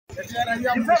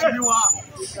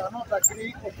We cannot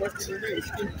agree on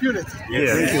impunity.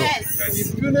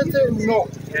 Yes. Impunity, no.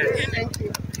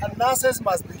 And nurses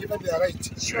must be given their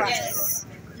right. Sure.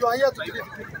 You are here to treat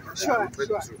people. Sure.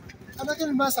 And again,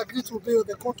 we must agree to obey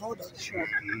the court order. Sure.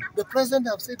 The president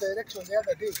have said the election the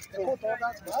other day. The court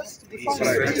orders must be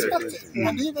respected.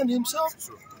 And even himself,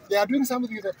 they are doing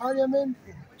something with the parliament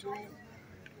to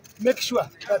make sure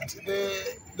that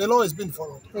the law is being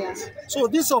followed. Yes. So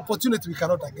this opportunity we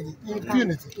cannot agree.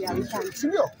 Impunity. Yeah, we can.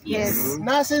 Sindio? Yes.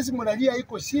 Nurses mnalia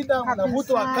iko shida,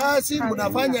 mnavutwa kazi,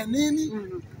 mnafanya nini?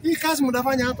 Hii kazi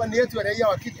mnafanya hapa ni yetu ya raia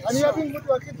wa Kenya. And you are being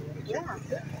wa Kenya. Yeah.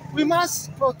 We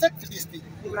must protect this thing.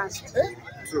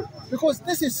 Because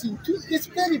this is it's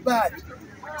very bad.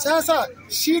 Sasa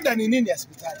shida ni nini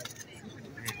hospitali?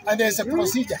 And there's a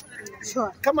procedure.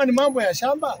 Sure. Kama ni mambo ya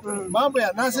shamba, mambo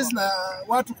ya nurses na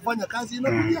watu kufanya kazi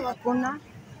inakuja hakuna.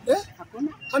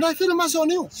 And I feel much on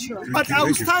you. Sure. But I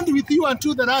will stand with you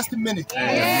until the last minute.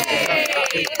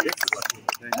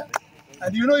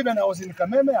 And you know, even I was in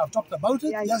Kameme, I've talked about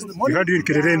it. Yes, the morning. You had you in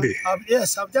Kirerende.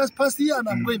 Yes, I've just passed here and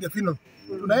I'm going to the funeral.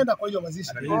 Tunaenda kwa hiyo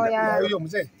mazishi. Na huyo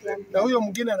mzee. Na huyo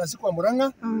mwingine anazikwa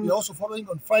Murang'a. We are also following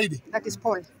on Friday. That is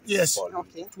Paul. Yes.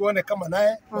 Okay. Tuone kama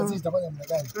naye mazishi itafanya muda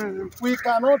gani. We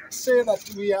cannot say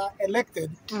that we are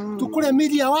elected to kule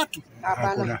mili ya watu.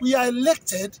 We are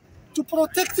elected to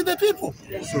protect the people.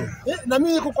 Na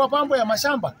mimi niko kwa mambo ya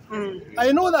mashamba.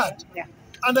 I know that.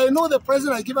 And I know the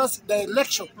president has given us the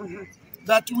election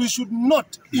that we should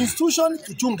not institution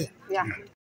tuchunge.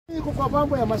 Niko kwa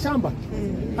mambo ya mashamba.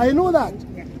 I know that.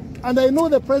 And I know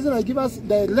the president has given us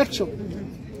the election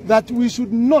that we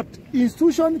should not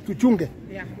institution tuchunge.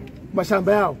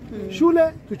 Mashamba yao.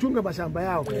 Shule tuchunge mashamba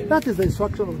yao. That is the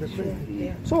instruction of the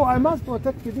president. So I must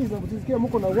protect this.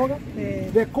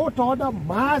 The court order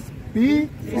must be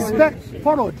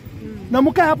followed. Na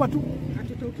mkae hapa tu.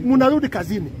 Mnarudi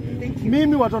kazini.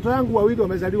 Mimi watoto yangu wawili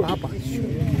wamezaliwa hapa.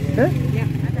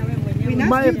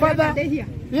 My father,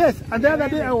 yes, and the other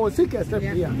day I was sick except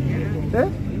here.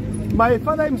 My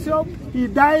father himself, he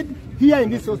died here in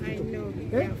this hospital.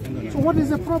 So what is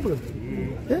the problem?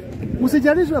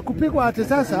 Usijalishwe kupigwa ati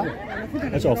sasa.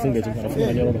 Acha wafunge tu,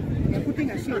 wanafunga nyororo.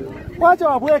 Wacha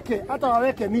waweke, hata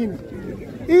waweke nini?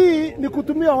 Hii ni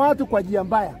kutumia watu kwa njia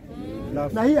mbaya.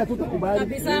 Na hii hatutakubali.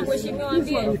 Kabisa mheshimiwa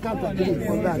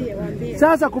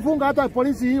Sasa kufunga hata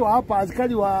polisi hiyo hapa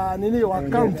askari wa nini wa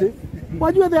county.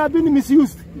 Wajua they have been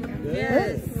misused.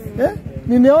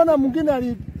 Nimeona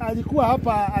mwingine alikuwa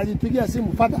hapa alipigia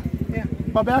simu father.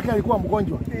 Baba yake alikuwa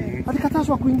mgonjwa.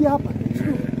 Alikatazwa kuingia hapa.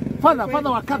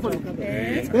 Father wa Catholic.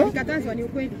 Alikatazwa ni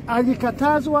ukweli.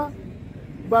 Alikatazwa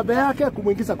baba yake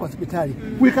kumuingiza kwa hospitali.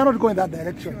 We cannot go in that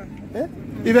direction.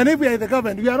 Even if we are in the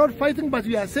government, we are not fighting, but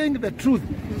we are saying the truth.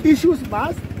 Issues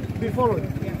must be followed.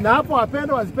 Na hapo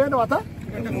wapende wasipende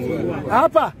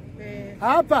hapa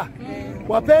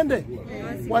wapende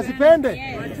wasipende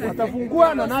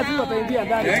watafungua na nasi wataingia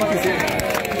ndani.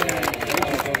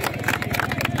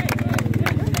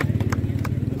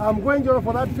 I'm going to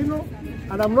for that funeral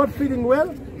and I'm not feeling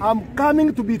well. I'm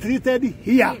coming to be treated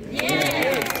here.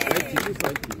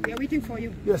 We are waiting for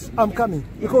you. Yes, I'm coming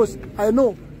because I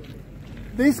know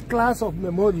this class of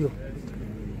memorial,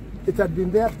 it had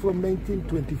been there from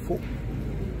 1924.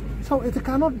 So it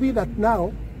cannot be that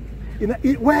now,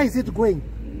 where is it going?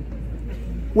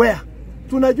 Where?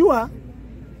 Tunajua,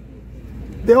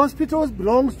 the hospitals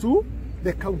belongs to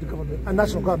the county government and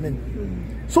national government.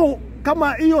 So,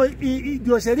 kama hiyo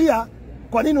ndio sheria,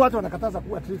 kwa nini watu wanakataza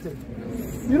kuwa treated?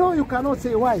 You know, you cannot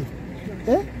say why.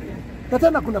 Na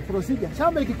tena kuna procedure.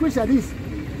 Shamba ikikwisha list,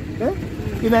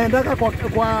 inaendaka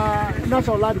kwa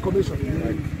National Land Commission.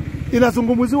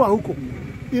 Inazungumziwa huko.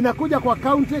 Inakuja kwa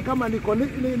county kama ni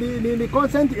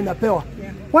consent inapewa.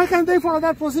 Why can't they follow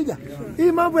that procedure?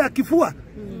 Hii mambo ya kifua.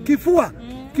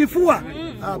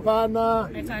 Hapana.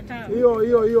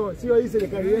 Hiyo sio hii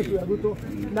serikali yetu ya Ruto.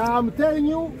 Na I'm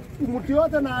telling you, mtu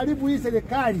yote na haribu hii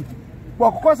serikali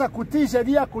kwa kukosa kutii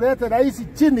sheria kuleta rais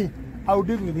chini, au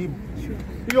deal with him.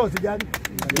 Hiyo sijali.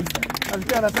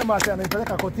 Alikuwa anasema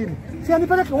anapeleka kotini. Si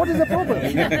anipeleke, what is the problem?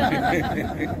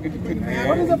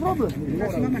 What is the problem?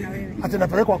 Ati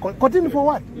anapeleka kotini for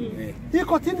what? Hii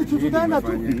kotini tututaenda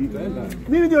tu.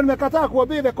 Mimi ndio nimekataa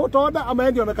kuobey the court order ama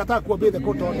yeye ndio amekataa kuobey the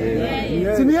court order?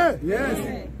 Si ni yeye? Yes.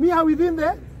 Me are within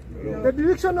the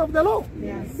direction of the law.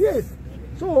 Yes.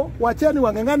 So wacheni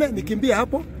wangangane nikimbie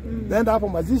hapo. Naenda hapo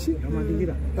mazishi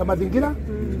ya mazingira.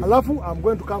 Alafu I'm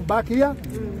going to come back here.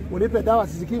 Unipe dawa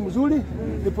sisikii mzuri,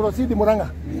 ni proceed Murang'a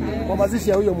kwa mazishi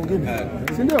ya huyo mwingine.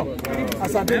 Si ndio?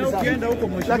 Asante sana.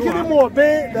 Lakini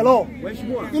muobey the law.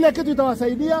 Ile kitu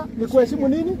itawasaidia ni kuheshimu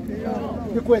nini?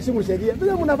 ni kuheshimu sheria.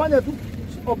 Vile mnafanya tu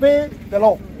obey the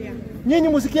law. Nyinyi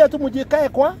msikie tu mjikae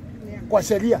kwa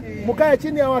sheria. Mkae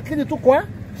chini ya wakili tu kwa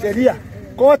sheria.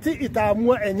 Koti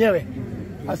itaamua enyewe.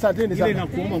 Asanteni sana. Ile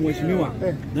nakuomba mheshimiwa,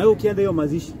 na wewe ukienda hiyo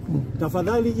mazishi,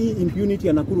 tafadhali hii impunity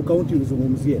ya Nakuru County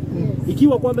uzungumzie.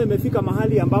 Ikiwa kwamba imefika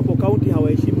mahali ambapo county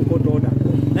hawaheshimu court order,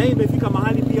 na hii imefika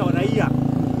mahali pia raia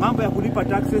mambo ya kulipa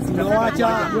taxes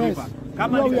inawaacha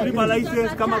kama ni kulipa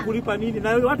license, kama kulipa nini, na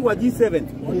watu wa G7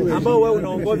 ambao wewe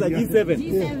unaongoza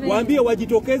G7 waambie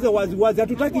wajitokeze wazi.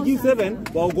 Hatutaki G7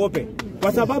 waogope,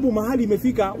 kwa sababu mahali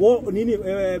imefika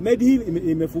Medhill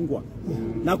imefungwa,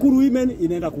 Nakuru Women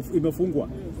imefungwa,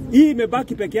 hii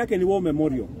imebaki peke yake ni War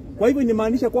Memorial. Kwa hivyo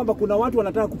inamaanisha kwamba kuna watu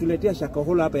wanataka kutuletea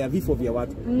shakahola hapa ya vifo vya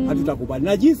watu. Hatutakubali.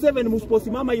 Na G7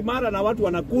 msiposimama imara na watu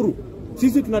wa Nakuru,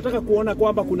 sisi tunataka kuona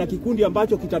kwamba kuna kikundi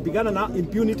ambacho kitapigana na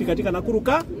impunity katika Nakuru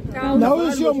na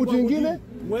huyu sio mtu mwingine,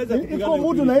 iko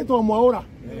mtu naitwa Mwaura.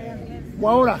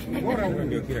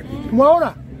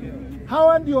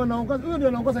 Hawa ndio wanaongoza, huyo ndio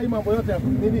anaongoza hii mambo yote hapo.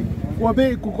 Nini?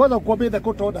 Kuobey the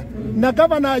court order. Na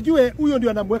gavana ajue huyo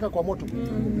ndio anamweka kwa moto.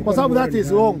 Kwa sababu that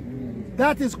is wrong.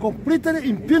 That is completely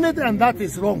impunity and that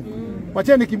is wrong.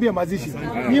 Wacha nikimbie mazishi.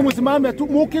 Ni msimame tu,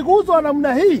 mkiguzwa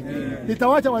namna hii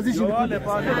nitawacha mazishi wale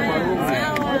pale.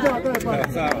 Wacha watoe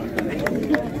pale. Sawa.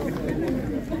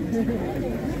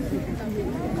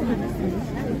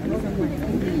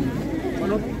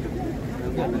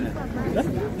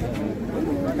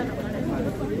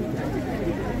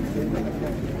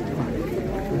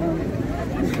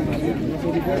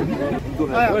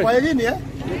 Kwa nini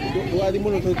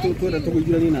walimu tuenda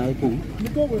tukujua nini na huko.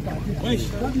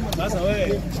 Sasa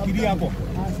wewe shikilia hapo.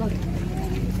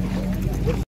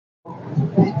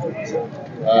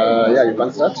 Yeah, you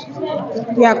can start.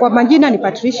 Yeah, kwa majina ni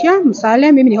Patricia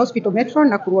Msale, mimi ni hospital matron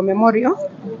na Wuuuuueeeeeh Memorial.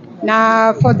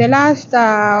 Na for the last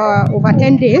over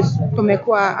 10 days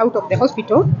tumekuwa out of the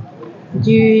hospital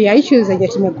juu ya issues zenye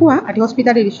tumekuwa at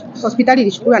hospitali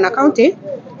ilishukuriwa na county,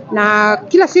 na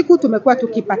kila siku tumekuwa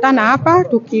tukipatana hapa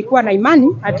tukikuwa na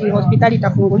imani ati hospitali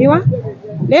itafunguliwa.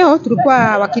 Leo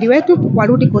tulikuwa wakili wetu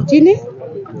warudi kotini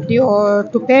ndio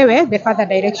tupewe the further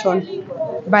direction.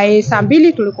 By saa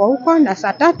 2 tulikuwa huko na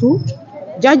saa 3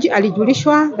 judge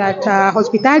alijulishwa that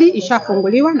hospitali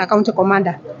ishafunguliwa na county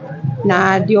commander,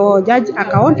 na ndio judge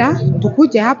akaonda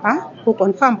tukuje hapa ku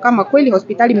confirm kama kweli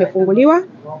hospitali imefunguliwa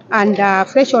and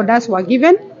fresh orders were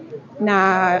given,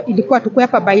 na ilikuwa tukue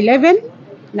hapa by 11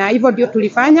 na hivyo ndio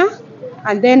tulifanya,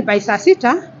 and then by saa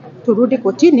 6 turudi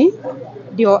kotini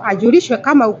ndio ajulishwe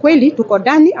kama ukweli tuko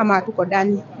ndani ama hatuko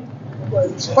ndani.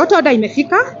 Court order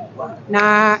imefika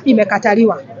na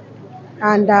imekataliwa,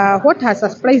 and what has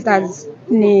surprised us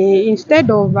ni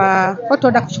instead of court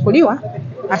order kuchukuliwa,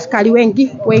 askari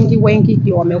wengi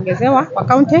ndio wameongezewa kwa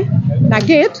county, na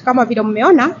gate kama vile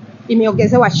mmeona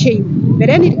imeongezewa chain.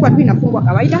 Mbeleni ilikuwa tu inafungwa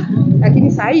kawaida,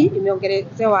 lakini saa hii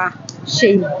imeongezewa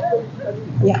chain.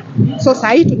 Yeah. So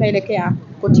saa hii tunaelekea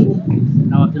kotini.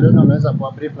 Na wakili wenu unaweza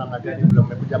kwa brief na gani vile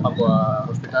mmekuja hapa kwa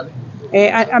hospitali?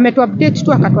 Ametuupdate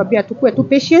tu akatuambia tukue tu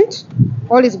patient,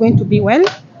 all is going to be well,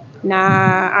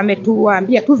 na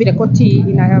ametuambia tu vile koti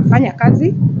inafanya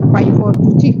kazi, kwa hivyo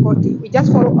tutii koti. We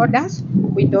just follow orders,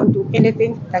 we don't do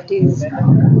anything that is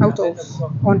out of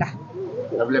order.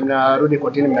 Na vile mnarudi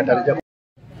kotini mnatarajia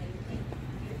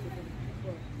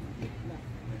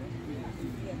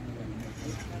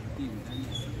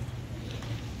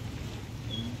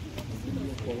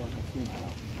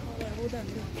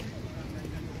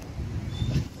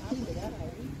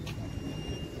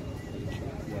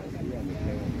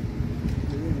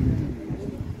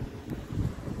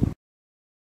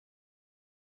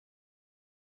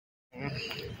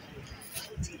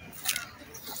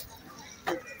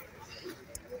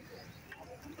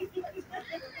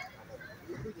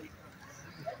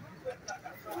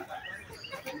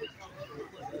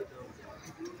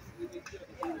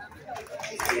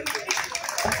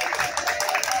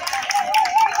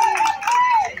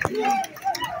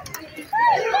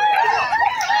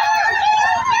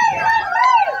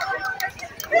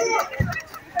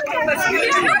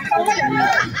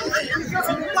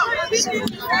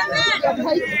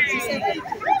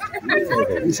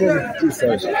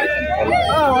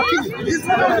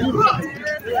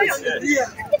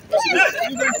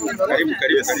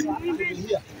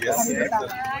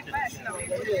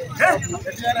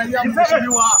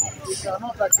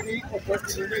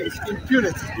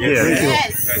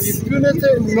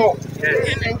impunity, no.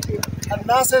 And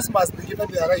nurses must be given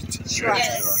their right. Sure.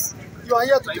 You are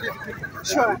here to give people.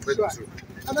 Sure.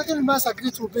 And again, we must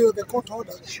agree to obey the court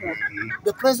order.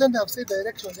 The president have said the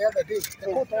election the other day.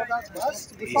 The court orders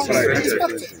must be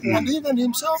respected. And even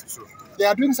himself, they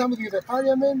are doing something in the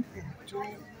parliament to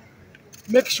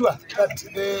make sure that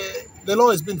the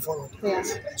law is being followed.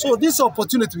 Yes. So this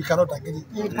opportunity we cannot agree.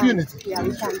 Impunity. Yeah,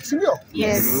 we can. Sindio?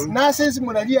 Yes. Nurses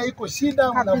mnalia iko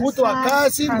shida, mnavutwa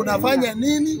kazi, mnafanya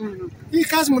nini? Hii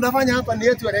kazi mnafanya hapa ni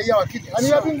yetu ya raia wa Kenya.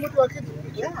 Ani wapi mtu wa Kenya?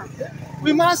 Yeah.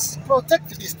 We must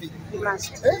protect this thing. We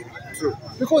must.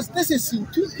 Because this is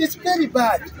it's very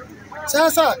bad.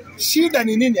 Sasa shida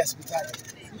ni nini hospitali?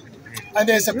 And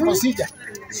there's a procedure.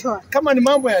 Sure. Kama ni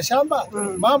mambo ya shamba,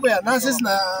 mambo ya nurses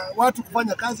na watu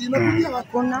kufanya kazi inakuja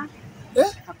Hakuna.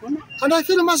 Hakuna. And I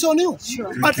feel mercy on you.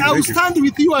 Sure. But I will stand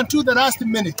with you until the last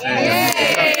minute.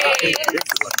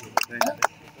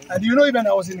 And you know, even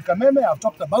I was in Kameme, I've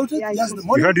talked about it. Yeah, Just the We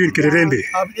morning. had you in Kirende.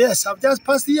 Yes, I've just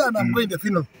passed here and I'm going the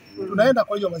funeral. Tunaenda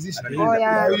kwa hiyo mazishi. Na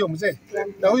huyo mzee.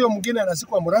 Na huyo mwingine ana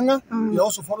siku ya Murang'a. We are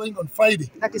also following on Friday.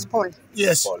 That is Paul.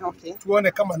 Yes. Okay.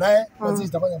 Tuone kama naye mazishi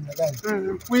itafanya namna gani.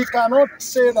 We cannot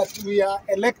say that we are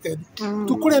elected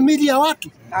to kule mili ya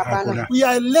watu. Hapana. We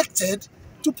are elected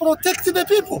to protect the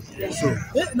people.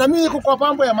 Na mimi niko kwa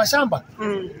mambo ya mashamba.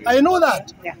 I know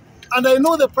that. Yeah. And I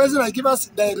know the president has given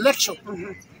us the election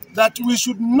that we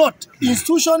should not,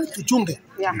 institution tuchunge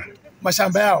Yeah.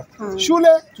 mashamba yao. Shule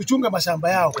tuchunge mashamba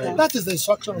yao. That is the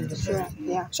instruction of the president.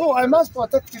 Yeah. So I must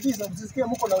protect this. Na msisikie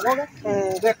mko na uoga.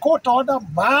 The court order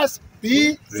must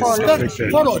be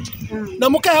followed. Na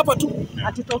mkae hapa tu.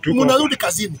 Mnarudi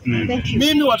kazini. Thank you.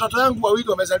 Mimi watoto wangu wawili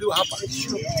wamezaliwa hapa.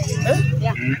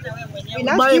 Yeah. We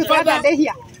lost you the other day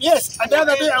here. Yes, and the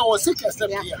other day I was sick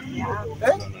yesterday here.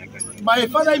 My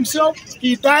father himself,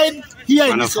 he died here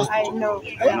in this hospital. I know.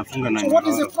 So what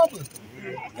is the problem?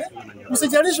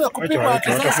 Msijalishwe kupigwa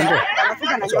kisasa.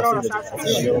 Wanafunga na nyororo sasa.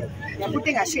 They're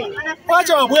putting a shame.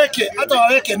 Wacha waweke, hata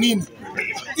waweke nini.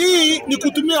 Hii ni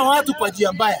kutumia watu kwa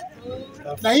njia mbaya.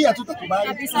 Na hii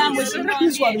hatutakubali.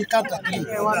 This one we can't agree.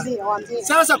 Waambie.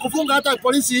 Sasa kufunga hata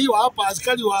polisi hii wa hapa,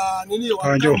 askari wa nini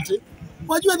wa county.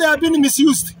 Wajua they have been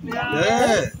misused.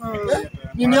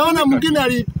 Nimeona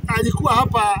mwingine alikuwa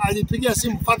hapa, alipigia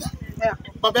simu father.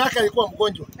 Baba yake alikuwa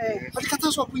mgonjwa.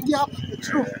 Alikatazwa kuingia hapa.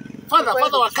 Father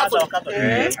wa Catholic.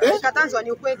 Katazwa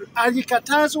ni ukweli.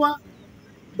 Alikatazwa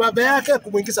baba yake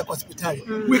kumuingiza kwa hospitali.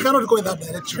 We cannot go in that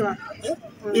direction.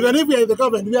 Even if we are in the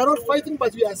government, we are not fighting,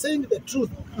 but we are saying the truth.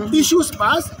 Issues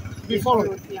must be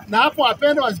followed. Na hapo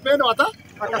wapende wasipende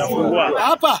watafungua.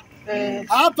 Hapa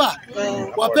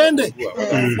wapende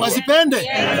wasipende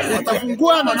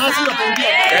watafungua na nasi wataingia.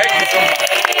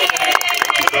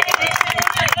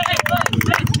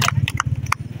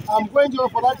 I'm going to go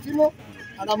for that funeral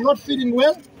and I'm not feeling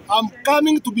well. I'm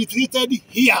coming to be treated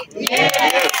here. Yes.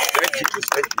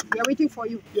 We are waiting for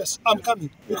you. Yes, I'm coming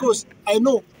because I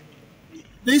know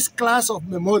this class of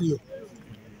memorial,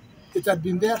 it had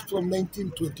been there from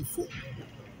 1924.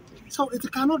 So it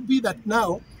cannot be that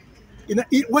now,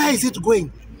 where is it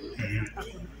going?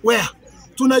 Where?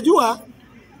 Tunajua,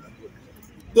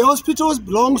 the hospitals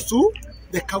belongs to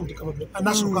the county government and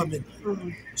national government.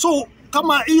 So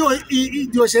kama hiyo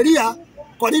ndio sheria,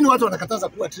 kwa nini watu wanakataza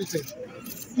kuwa treated?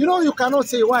 You know, you cannot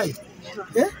say why.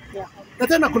 Na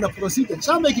tena kuna procedure.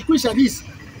 Shamba ikikwisha this,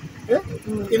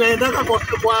 inaendaka kwa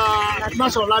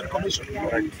National Land Commission.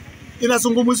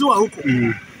 Inazungumziwa huko.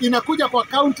 Inakuja kwa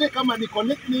county kama ni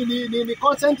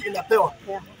consent inapewa.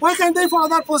 Why can't they follow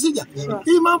that procedure?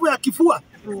 Hii mambo ya kifua.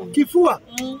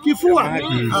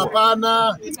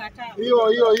 Hapana.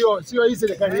 Hiyo sio hii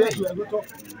serikali yetu ya Ruto.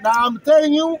 Na I'm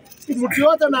telling you, mtu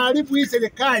yote anaharibu hii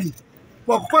serikali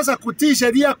kwa kukosa kutii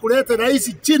sheria kuleta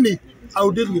rais chini,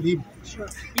 au deal with him.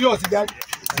 Hiyo sijali.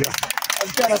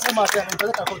 Alikuwa anasema ati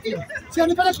anapeleka kotini. Si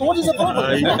anipeleka, what is the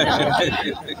problem? What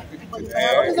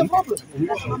is the problem?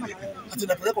 Ati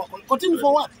anapeleka kotini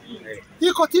for what?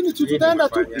 Hii kotini tutaenda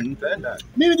tu.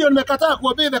 Mimi ndio nimekataa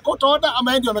kuobey the court order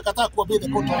ama ndio nimekataa kuobey the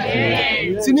court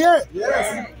order? Si ni yeye?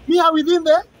 Yes. We are within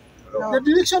the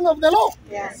direction of the law.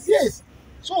 Yes.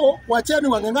 So wacheni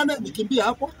wangangane, nikimbia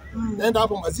hapo, naenda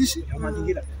hapo mazishi ya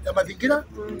mazingira.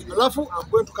 Alafu I'm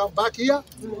going to come back here,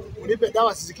 unipe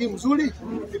dawa sisikii mzuri,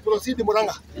 ni proceed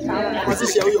Murang'a.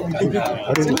 Mazishi ya huyo mtu.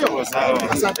 Sio?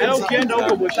 Asante. Ukienda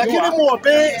huko mheshimiwa. Lakini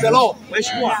muobey the law.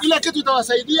 Mheshimiwa. Ila kitu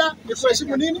itawasaidia ni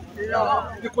kuheshimu nini?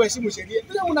 Ni kuheshimu sheria.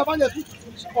 Bila unafanya tu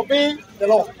obey the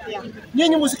law.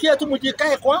 Nyinyi msikie tu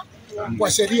mjikae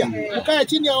kwa sheria. Mkae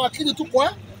chini ya wakili tu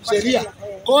kwa sheria.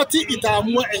 Koti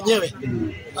itaamua enyewe.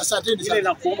 Asanteni sana. Ile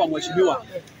nakuomba mheshimiwa,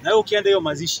 na wewe ukienda hiyo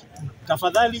mazishi,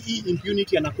 tafadhali hii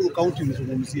impunity ya Nakuru County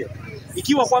mzungumzie.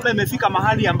 Ikiwa kwamba imefika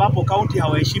mahali ambapo county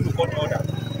hawaheshimu court order,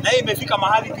 na hii imefika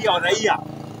mahali pia raia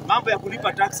mambo ya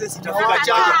kulipa taxes itafika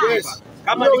chache.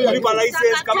 Kama ni kulipa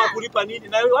license, kama kulipa nini,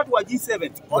 na watu wa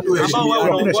G7 ambao wao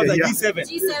wanaongoza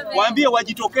G7 waambie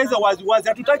wajitokeze wazi.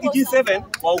 Hatutaki G7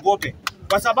 waogope,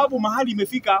 kwa sababu mahali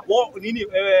imefika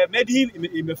Medhill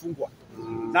imefungwa,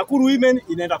 Nakuru Women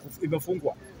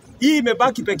imefungwa, hii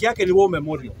imebaki peke yake ni War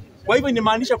Memorial. Kwa hivyo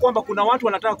inamaanisha kwamba kuna watu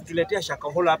wanataka kutuletea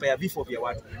shakahola hapa ya vifo vya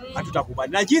watu.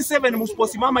 Hatutakubali. Na G7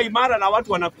 msiposimama imara na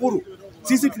watu wa Nakuru,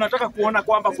 sisi tunataka kuona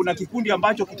kwamba kuna kikundi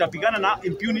ambacho kitapigana na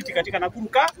impunity katika Nakuru.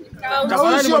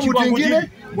 Tafadhali mheshimiwa Ngunjiri,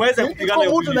 muweze kupigana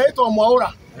hiyo. Mtu anaitwa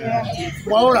Mwaura.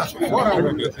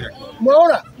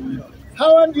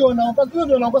 Hawa ndio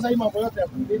wanaongoza hii mambo yote ya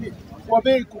nini?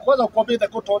 Kwanza kuobey the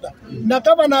court order. Na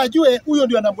kama na ajue huyo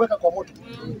ndio anamweka kwa moto.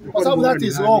 Kwa sababu that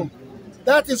is wrong.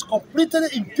 That is completely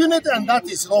impunity and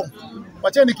that is wrong.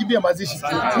 Wacheni nikimbie mazishi.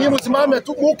 Ni msimame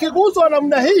tu, mkiguzwa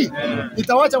namna hii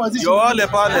itawacha mazishi. Yo wale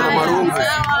pale na marungu.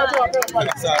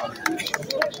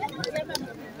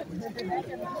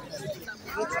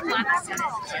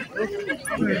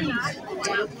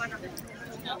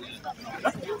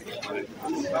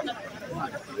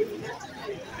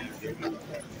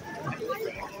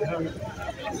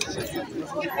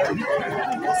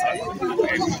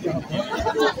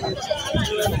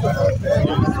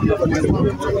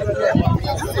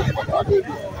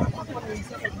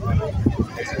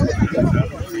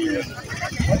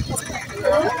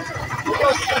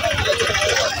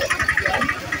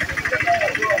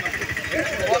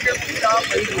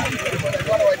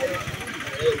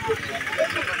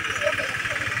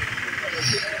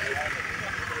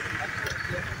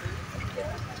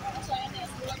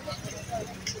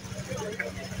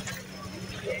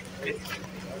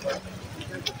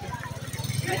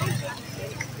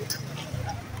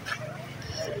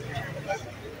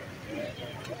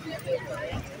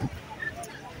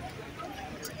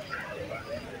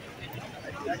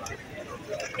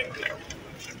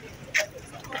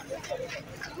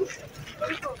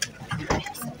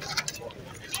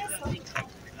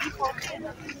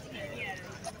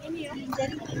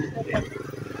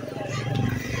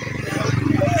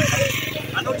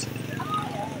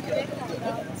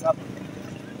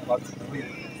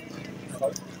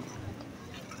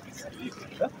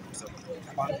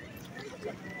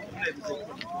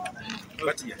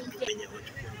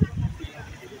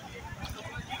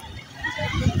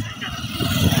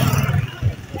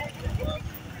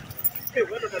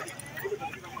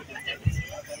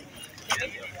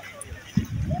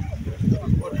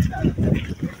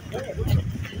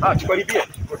 Tukaribia.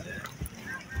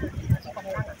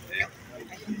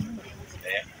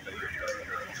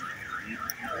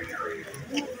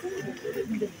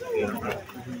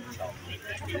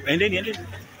 Endeni.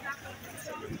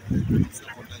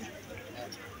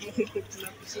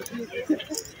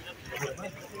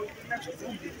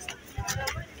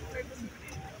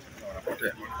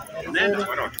 Nenda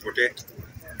bwana utupotee.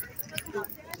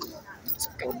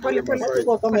 Pole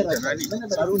kwa kamera.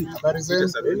 Saruni. Habari zenu.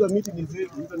 Hizo meeting ni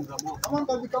zetu, hizo ni za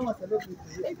moto. Kama celebrity.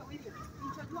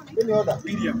 Ni order.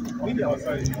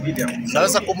 William.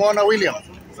 Sasa kumuona William.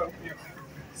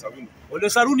 Ole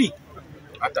Saruni.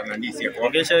 Hata nandisi ya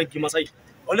kuongea Ongesha Kimasai.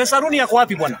 Ole Saruni yako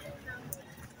wapi bwana?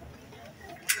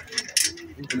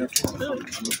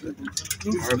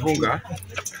 Amefunga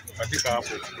katika hapo.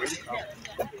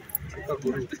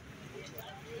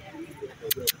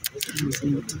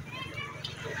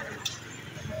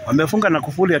 Wamefunga na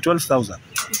kufuli ya 12,000.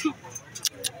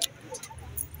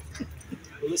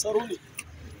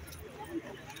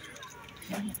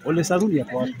 Ole Saruni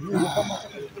yako wapi?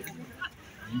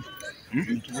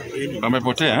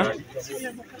 Amepotea?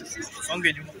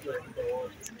 Songe nyuma.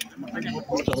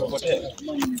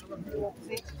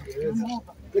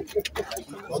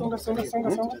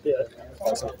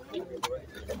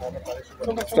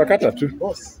 Tutakata tu.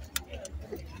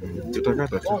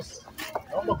 Tutakata tu.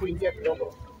 Naomba kuingia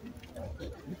kidogo.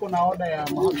 Niko na order ya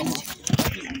mahakama.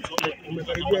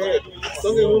 Umekaribia wewe.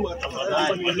 Songe nyuma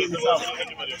tafadhali kwa nini sawa?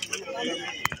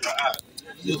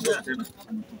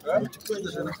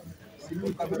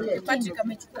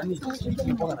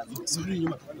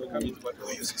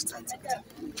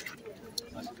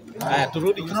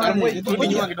 Turudi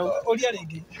nyuma kidogo. Olia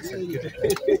ligi.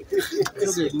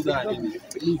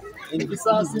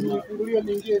 Kisasi nifungulie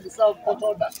niingie visa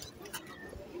kotoda.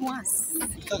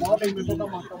 Naona imetoka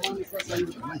mahakamani sasa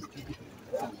hivi.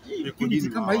 Ni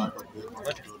kama hii.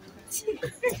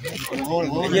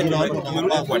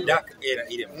 Tumerudi kwa dark era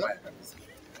ile mbaya kabisa.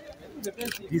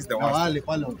 This is the one. Wale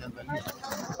pale ukiangalia.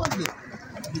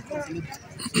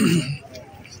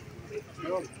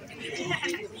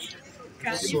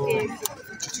 So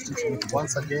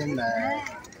once again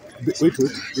wait.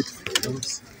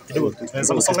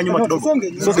 Kidogo. Songa nyuma kidogo.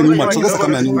 Songa nyuma, songa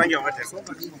kama nini?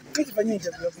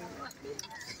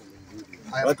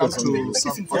 I have come to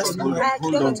some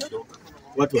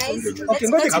Watu wasonge nyuma. Okay,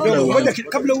 ngoja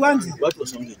kabla uanze. Watu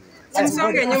wasonge nyuma.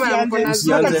 Msonge nyuma mko na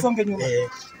zote. Songe nyuma.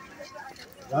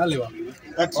 Wale wa.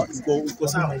 Uko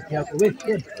sawa.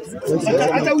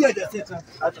 Hata huyu hajaseta.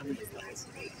 Hata mimi.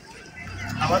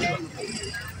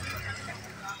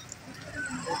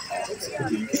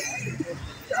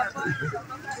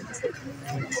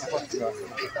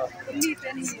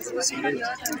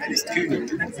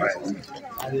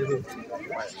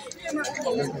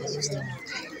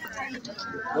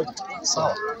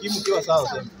 sawa. Kiwa sawa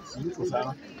sasa. Yuko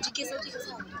sawa.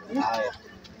 Haya.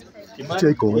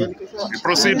 Kimani iko.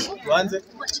 Proceed. Tuanze.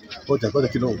 Ngoja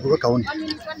kidogo, weka on.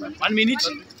 1 minute.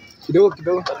 Kidogo.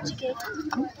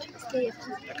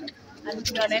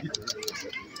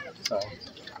 Sawa.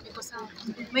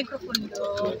 Microphone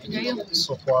ndio tunayo.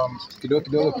 So kwa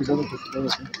Kidogo.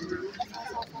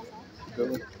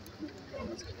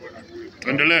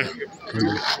 Tuendelee.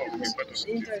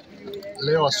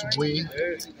 leo asubuhi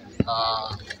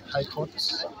High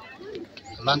Court,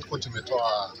 Land Court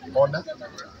imetoa order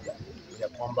ya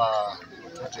kwamba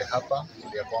tuje hapa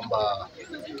ya kwamba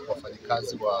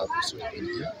wafanyikazi wa ruhusiwa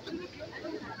kuingia,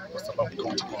 kwa sababu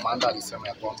county commander alisema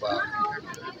ya kwamba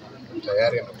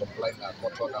tayari amecomply na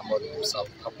court order ambayo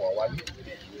nilimserve hapo awali,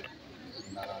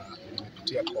 na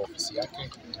nimepitia kwa ofisi yake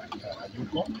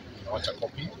yuko nimewacha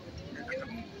copy,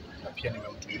 na pia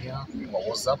nimemtumia kwa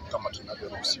WhatsApp kama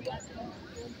tunavyoruhusiwa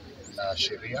na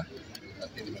sheria, na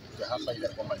pia nimekuja hapa ili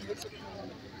kwamba niweze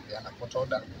kupeana court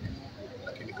order,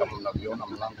 lakini kama mnavyoona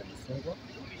mlango umefungwa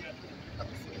na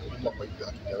kufungwa, kwa hivyo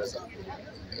hatujaweza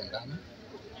kuingia ndani,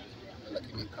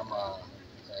 lakini kama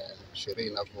sheria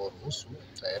inavyoruhusu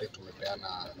tayari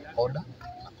tumepeana order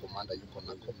na komanda yuko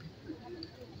na copy,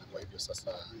 na kwa hivyo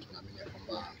sasa tunaamini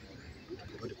kwamba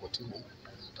tukirudi kotini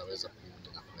ataweza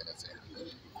kuelezea.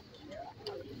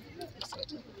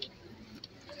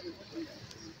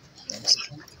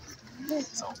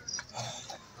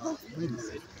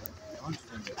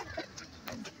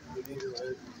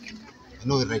 I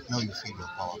know right now you feel your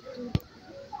power.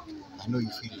 I know you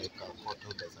feel like our court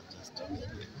orders are just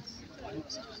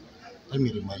let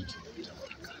me remind you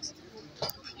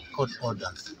that court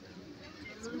orders,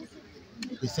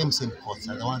 the same courts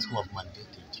are the ones who have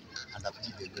mandated you and have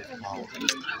given you power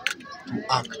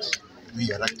to act.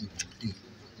 We are acting today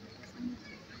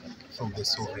from the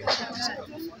sovereignty of this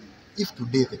country. If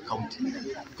today the county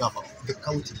government, the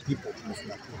county people of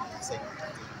Nakuru say,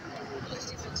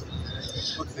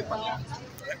 not the parliament,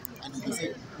 and they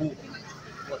say, who,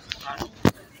 what,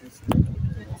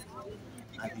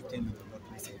 and they tell you not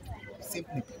to listen to you,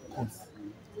 simply because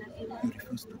you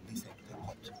refuse to listen to the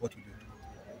court, what will you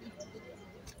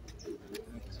do?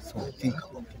 So think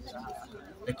about it.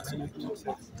 Let us wait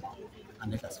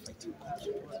and let us fight in court.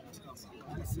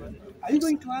 Are you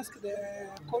going to ask the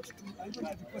court to, are you going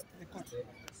to request the court to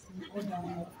order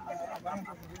a bank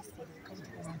of the rest of the county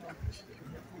commander?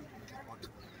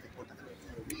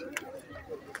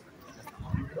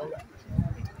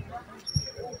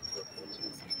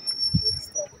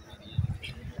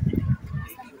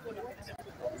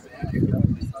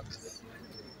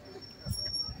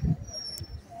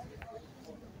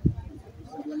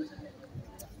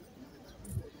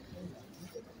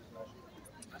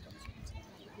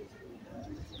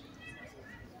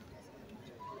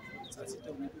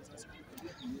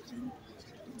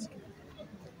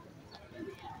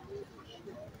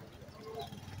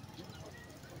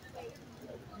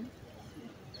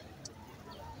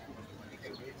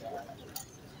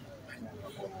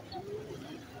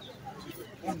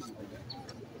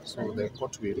 So the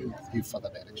court will give further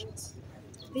directions.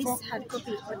 This hard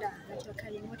copy order that you're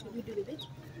carrying, what will you do with it?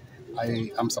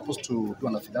 I am supposed to do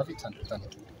an affidavit and return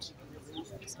it to it.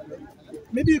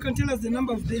 Maybe you can tell us the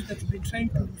number of days that you've been trying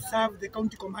to serve the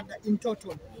county commander in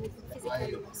total.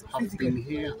 I have been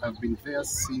here, I've been there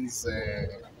since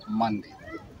Monday,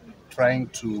 trying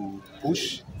to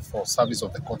push for service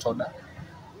of the court order.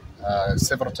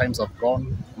 Several times I've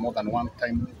gone, more than one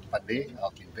time per day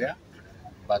I've been there,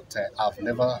 but I've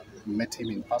never met him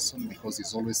in person because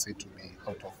he's always said to be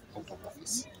out of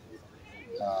office.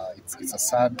 It's a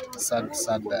sad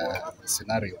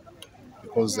scenario,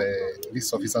 because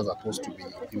these officers are supposed to be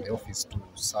in the office to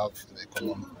serve the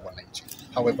common wananchi.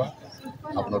 However,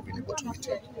 I've not been able to meet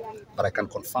him, but I can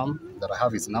confirm that I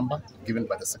have his number given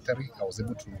by the secretary. I was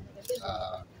able to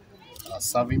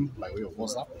serve him by way of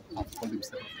WhatsApp. I've called him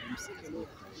several times. He has not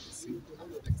received.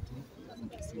 I've texted him. He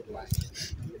hasn't received my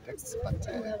texts, but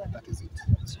that is it.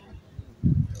 So,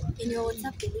 In your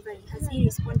WhatsApp delivery, has he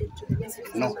responded to the message?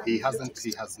 No, he hasn't.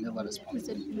 He has never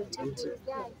responded.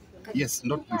 Yes,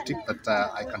 not blue tick, but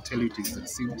I can tell you it is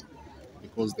received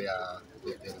because there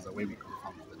is a way we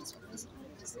confirm that it's received.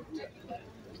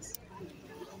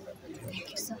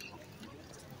 Thank you, sir.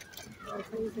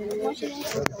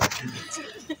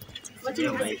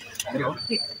 Hello.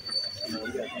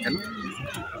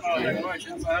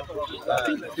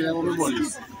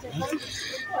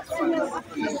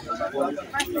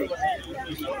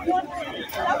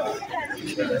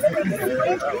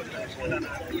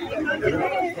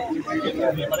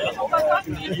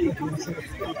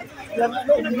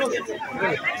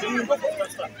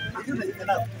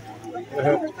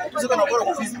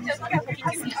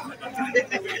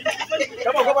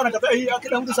 Kama anakataa hii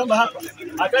kila mtu samba hapa.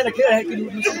 Akaenda kile hiki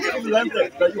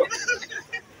unajua.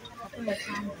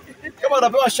 Kama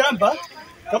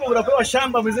unapewa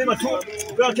shamba mzima tu,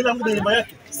 upewa kila mtu nyumba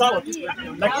yake. Sawa tu.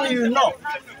 Lakini you know,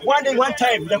 one day one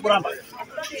time nitakuramba.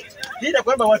 Hii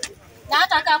nitakuramba watu. Na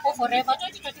hata hapo forever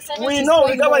 2027. We know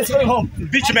the government is going home.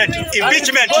 Impeachment.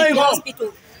 Going home.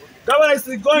 Government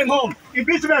is going home.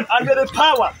 Impeachment and the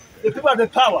power. The people have the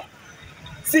power.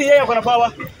 Si yeye kuna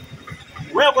power.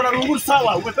 Wewe kuna rungu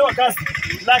sawa, umepewa kazi.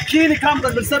 Lakini kama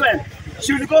 27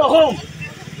 should go home.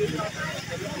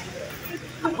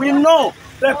 We know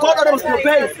the court order was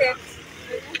prepared.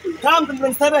 Come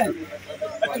 27.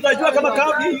 Tutajua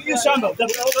kama hii shamba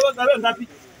utapewa ngapi.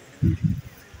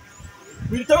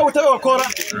 Ulitoa wakora.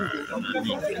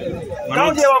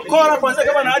 Kaunti ya wakora kwanza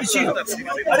kama na hadi chini.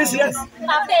 Hadi serious.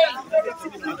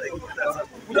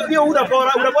 Ndio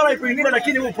unapora kuingia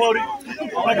lakini upori.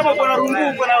 Na kama kuna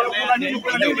rungu kuna nini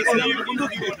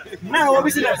bunduki. Na wa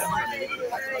business.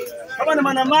 Kama ni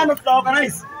maandamano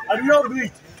tutaorganize. And we know do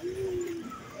it.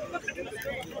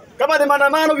 Kama ni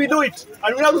maandamano we do it.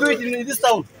 And we know do it in this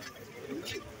town.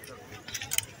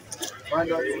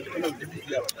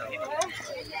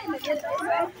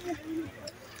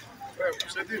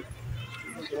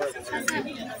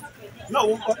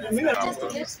 No,